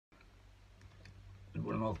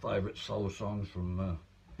One of my favourite soul songs from around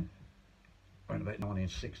about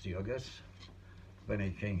 1960, I guess.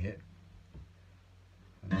 Benny King hit.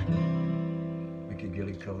 Mickey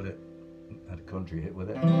Gilley covered it, had a country hit with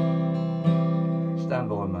it. Stand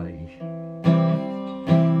By Me.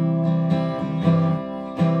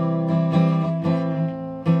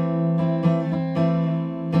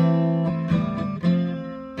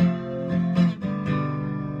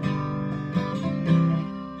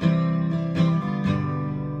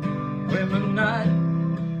 When the night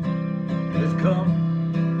has come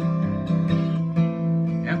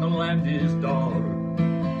and the land is dark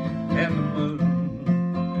and the moon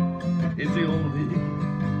is the only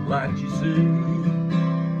light you see,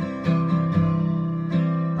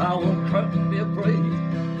 I won't try to be afraid.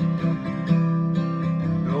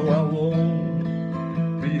 No, I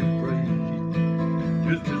won't be afraid.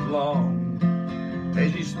 Just as long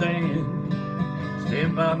as you stand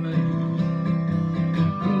by me.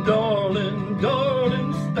 Darling,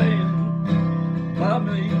 darling, stand by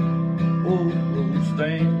me. Oh, oh,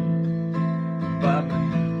 stand by me.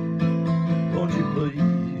 Won't you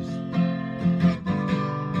please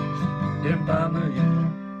stand by me?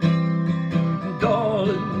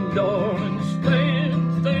 Darling, darling,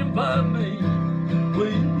 stand by me.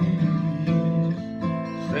 Please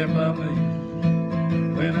stand by me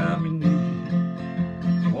when I'm in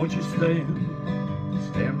need. Won't you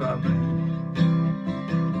stand by me?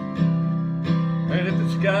 And if the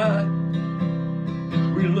sky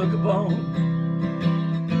we look upon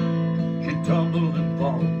should tumble and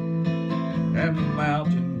fall, and the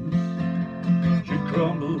mountains should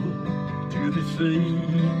crumble to the sea,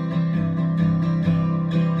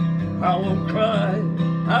 I won't cry,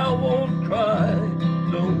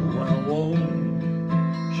 no, I won't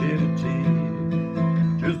shed a tear.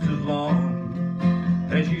 Just as long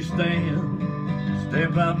as you stand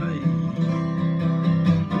by me.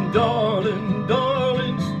 Darling,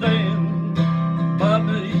 darling, stand by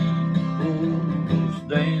me. Oh,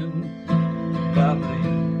 stand by me.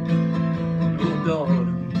 Oh,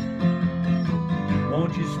 darling,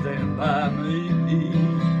 won't you stand by me?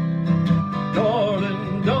 Darling,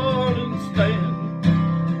 darling, stand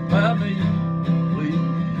by me.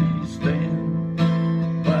 Please stand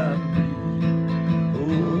by me.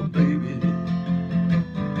 Oh, baby,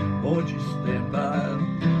 won't you stand by me?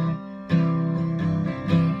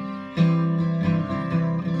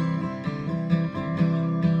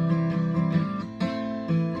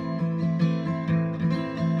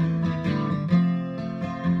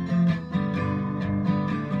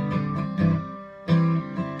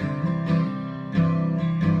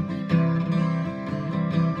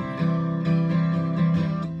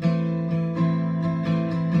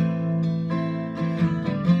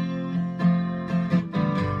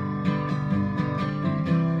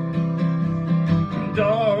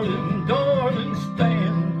 Darling, darling,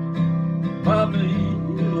 stand by me.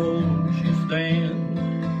 Won't you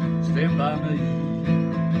stand by me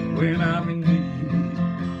when I'm in need?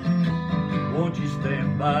 Won't you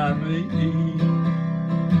stand by me?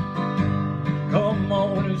 Come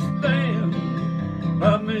on and stand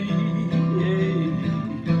by me. Yeah.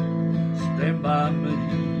 Stand by me.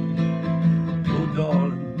 Oh,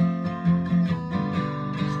 darling,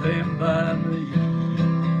 stand by me.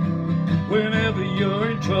 Whenever you're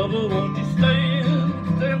in trouble, won't you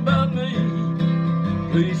stand by me?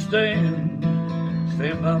 Please stand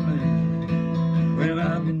by me when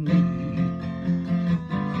I'm in